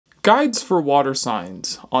Guides for water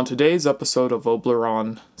signs on today's episode of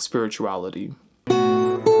Oblyron Spirituality.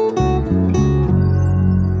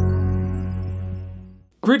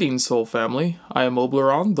 Greetings, soul family. I am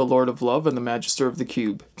Oblyron, the Lord of Love and the Magister of the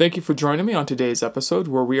Cube. Thank you for joining me on today's episode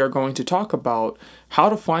where we are going to talk about how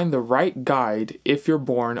to find the right guide if you're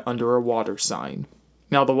born under a water sign.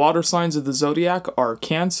 Now, the water signs of the zodiac are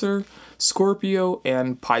Cancer, Scorpio,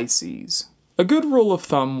 and Pisces. A good rule of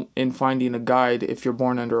thumb in finding a guide if you're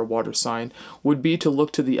born under a water sign would be to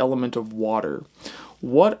look to the element of water.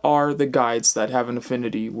 What are the guides that have an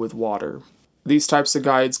affinity with water? These types of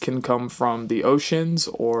guides can come from the oceans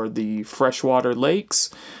or the freshwater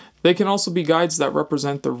lakes. They can also be guides that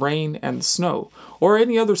represent the rain and the snow, or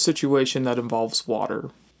any other situation that involves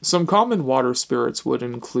water. Some common water spirits would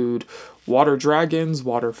include water dragons,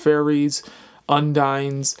 water fairies,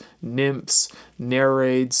 undines, nymphs,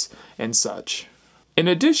 nereids, and such. In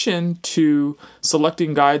addition to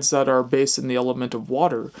selecting guides that are based in the element of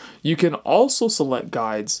water, you can also select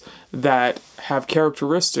guides that have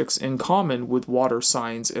characteristics in common with water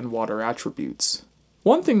signs and water attributes.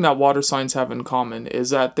 One thing that water signs have in common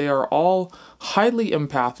is that they are all highly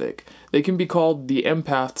empathic. They can be called the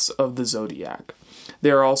empaths of the zodiac.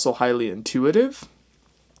 They are also highly intuitive,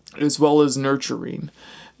 as well as nurturing,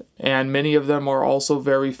 and many of them are also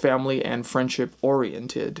very family and friendship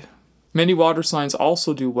oriented. Many water signs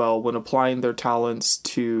also do well when applying their talents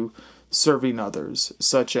to serving others,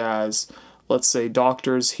 such as, let's say,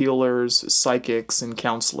 doctors, healers, psychics, and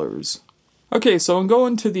counselors. Okay, so in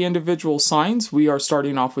going to the individual signs, we are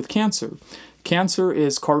starting off with Cancer. Cancer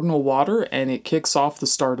is cardinal water, and it kicks off the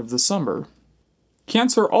start of the summer.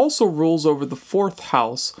 Cancer also rules over the 4th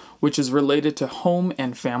house, which is related to home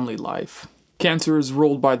and family life. Cancer is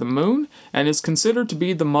ruled by the moon, and is considered to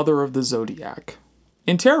be the mother of the zodiac.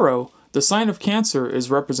 In tarot, the sign of Cancer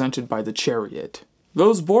is represented by the Chariot.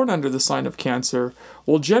 Those born under the sign of Cancer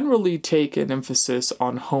will generally take an emphasis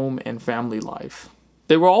on home and family life.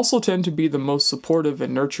 They will also tend to be the most supportive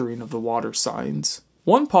and nurturing of the water signs.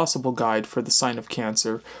 One possible guide for the sign of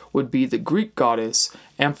Cancer would be the Greek goddess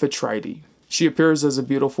Amphitrite. She appears as a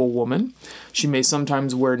beautiful woman. She may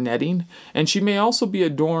sometimes wear netting, and she may also be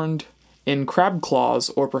adorned in crab claws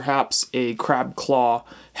or perhaps a crab claw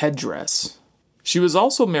headdress. She was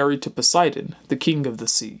also married to Poseidon, the king of the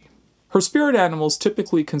sea. Her spirit animals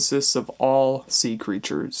typically consist of all sea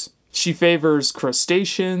creatures. She favors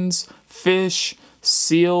crustaceans, fish,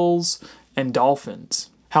 seals, and dolphins.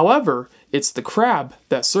 However, it's the crab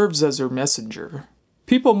that serves as her messenger.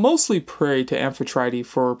 People mostly pray to Amphitrite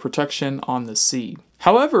for protection on the sea.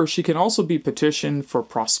 However, she can also be petitioned for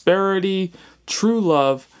prosperity, true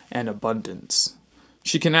love, and abundance.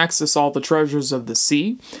 She can access all the treasures of the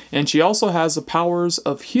sea, and she also has the powers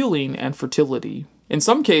of healing and fertility. In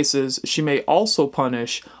some cases, she may also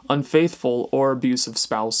punish unfaithful or abusive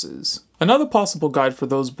spouses. Another possible guide for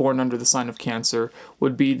those born under the sign of Cancer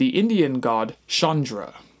would be the Indian god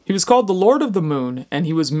Chandra. He was called the Lord of the Moon, and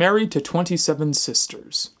he was married to 27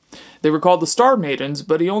 sisters. They were called the Star Maidens,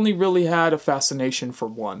 but he only really had a fascination for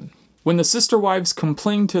one. When the sister wives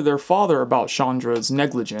complained to their father about Chandra's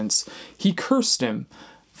negligence, he cursed him,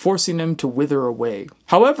 forcing him to wither away.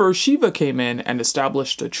 However, Shiva came in and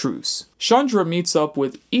established a truce. Chandra meets up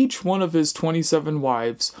with each one of his 27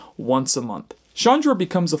 wives once a month. Chandra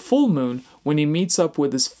becomes a full moon when he meets up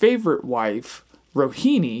with his favorite wife,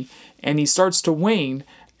 Rohini, and he starts to wane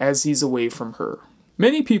as he's away from her.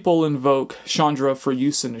 Many people invoke Chandra for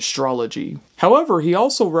use in astrology. However, he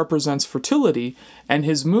also represents fertility, and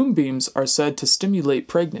his moonbeams are said to stimulate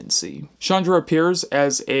pregnancy. Chandra appears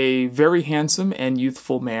as a very handsome and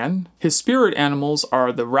youthful man. His spirit animals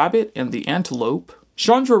are the rabbit and the antelope.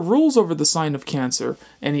 Chandra rules over the sign of Cancer,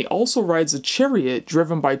 and he also rides a chariot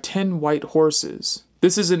driven by 10 white horses.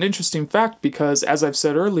 This is an interesting fact because, as I've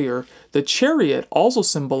said earlier, the chariot also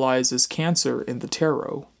symbolizes Cancer in the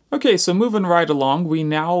tarot. Okay, so moving right along, we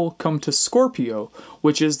now come to Scorpio,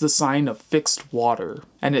 which is the sign of fixed water,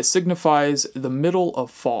 and it signifies the middle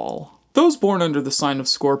of fall. Those born under the sign of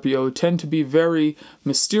Scorpio tend to be very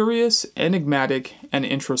mysterious, enigmatic, and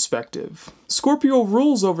introspective. Scorpio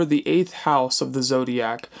rules over the 8th house of the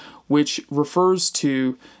zodiac, which refers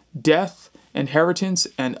to death, inheritance,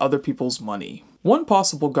 and other people's money. One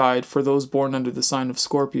possible guide for those born under the sign of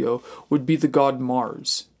Scorpio would be the god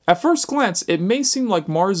Mars. At first glance, it may seem like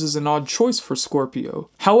Mars is an odd choice for Scorpio.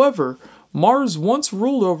 However, Mars once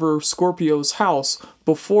ruled over Scorpio's house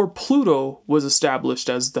before Pluto was established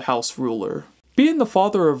as the house ruler. Being the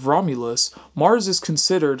father of Romulus, Mars is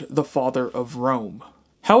considered the father of Rome.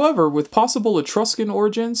 However, with possible Etruscan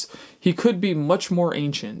origins, he could be much more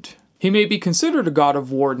ancient. He may be considered a god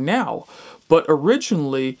of war now, but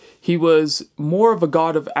originally he was more of a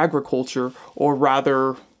god of agriculture, or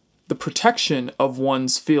rather, the protection of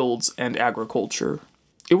one's fields and agriculture.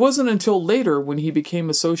 It wasn't until later, when he became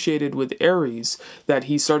associated with Aries, that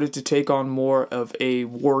he started to take on more of a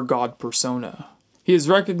war god persona. He is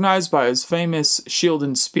recognized by his famous shield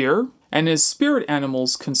and spear, and his spirit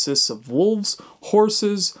animals consist of wolves,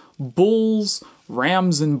 horses, bulls,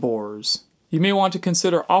 rams, and boars. You may want to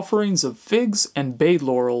consider offerings of figs and bay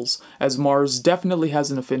laurels, as Mars definitely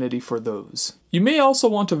has an affinity for those. You may also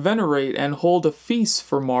want to venerate and hold a feast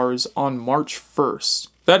for Mars on March 1st.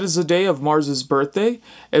 That is the day of Mars's birthday,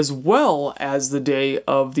 as well as the day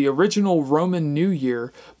of the original Roman New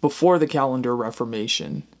Year before the calendar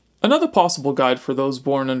reformation. Another possible guide for those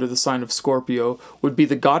born under the sign of Scorpio would be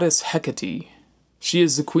the goddess Hecate. She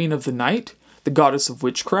is the queen of the night, the goddess of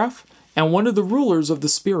witchcraft, and one of the rulers of the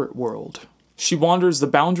spirit world. She wanders the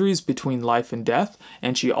boundaries between life and death,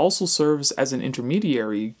 and she also serves as an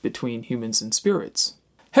intermediary between humans and spirits.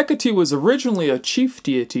 Hecate was originally a chief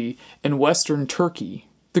deity in Western Turkey.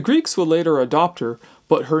 The Greeks would later adopt her,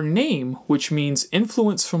 but her name, which means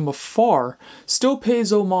influence from afar, still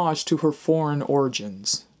pays homage to her foreign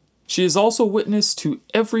origins. She is also witness to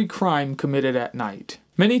every crime committed at night.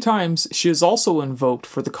 Many times, she is also invoked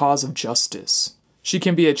for the cause of justice. She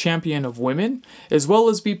can be a champion of women, as well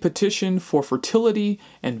as be petitioned for fertility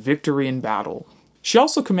and victory in battle. She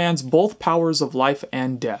also commands both powers of life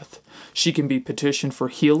and death. She can be petitioned for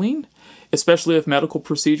healing, especially if medical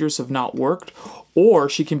procedures have not worked, or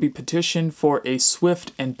she can be petitioned for a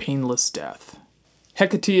swift and painless death.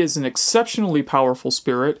 Hecate is an exceptionally powerful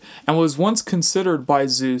spirit and was once considered by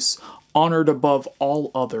Zeus honored above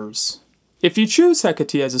all others. If you choose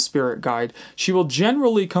Hecate as a spirit guide, she will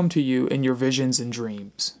generally come to you in your visions and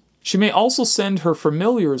dreams. She may also send her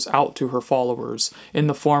familiars out to her followers in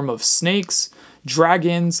the form of snakes,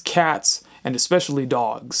 dragons, cats, and especially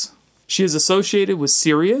dogs. She is associated with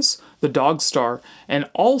Sirius, the dog star, and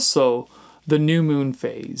also the new moon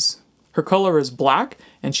phase. Her color is black,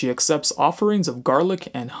 and she accepts offerings of garlic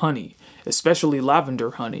and honey, especially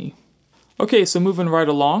lavender honey. Okay, so moving right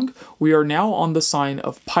along, we are now on the sign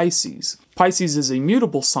of Pisces. Pisces is a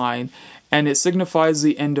mutable sign, and it signifies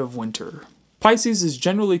the end of winter. Pisces is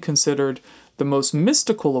generally considered the most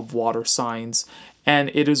mystical of water signs, and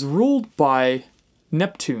it is ruled by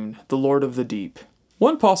Neptune, the lord of the deep.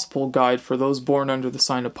 One possible guide for those born under the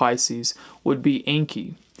sign of Pisces would be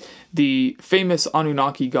Enki, the famous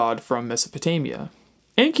Anunnaki god from Mesopotamia.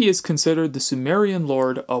 Enki is considered the Sumerian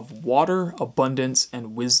lord of water, abundance,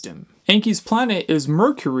 and wisdom. Enki's planet is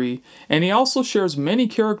Mercury, and he also shares many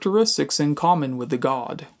characteristics in common with the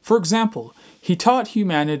god. For example, he taught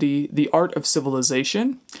humanity the art of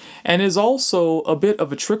civilization, and is also a bit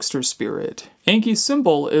of a trickster spirit. Enki's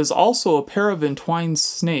symbol is also a pair of entwined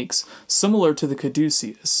snakes, similar to the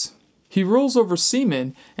caduceus. He rules over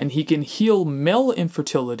semen, and he can heal male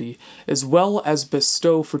infertility, as well as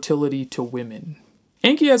bestow fertility to women.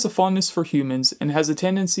 Enki has a fondness for humans, and has a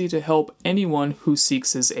tendency to help anyone who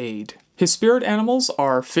seeks his aid. His spirit animals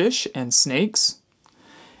are fish and snakes,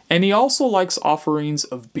 and he also likes offerings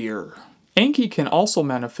of beer. Enki can also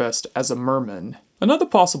manifest as a merman. Another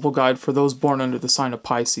possible guide for those born under the sign of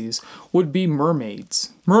Pisces would be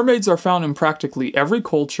mermaids. Mermaids are found in practically every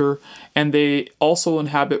culture, and they also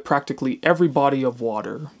inhabit practically every body of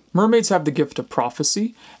water. Mermaids have the gift of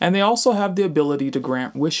prophecy, and they also have the ability to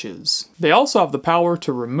grant wishes. They also have the power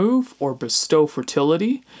to remove or bestow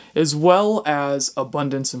fertility, as well as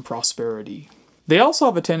abundance and prosperity. They also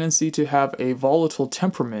have a tendency to have a volatile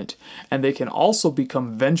temperament, and they can also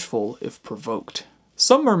become vengeful if provoked.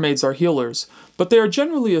 Some mermaids are healers, but they are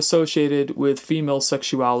generally associated with female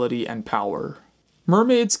sexuality and power.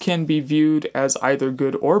 Mermaids can be viewed as either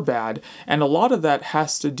good or bad, and a lot of that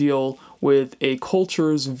has to deal with a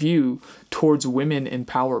culture's view towards women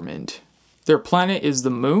empowerment. Their planet is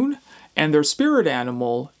the moon, and their spirit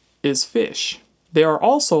animal is fish. They are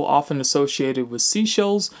also often associated with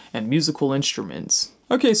seashells and musical instruments.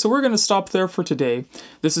 Okay, so we're going to stop there for today.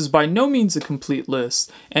 This is by no means a complete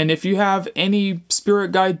list, and if you have any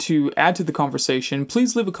spirit guide to add to the conversation,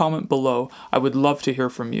 please leave a comment below. I would love to hear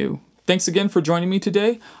from you. Thanks again for joining me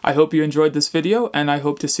today. I hope you enjoyed this video, and I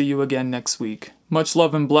hope to see you again next week. Much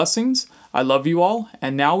love and blessings. I love you all,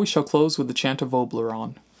 and now we shall close with the chant of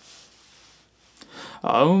Oblyron.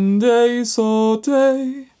 Aum Dei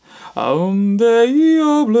Sote, Aum Dei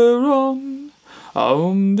Oblyron,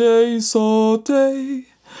 Aum Dei Sote,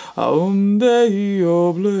 Aum Dei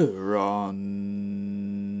Oblyron.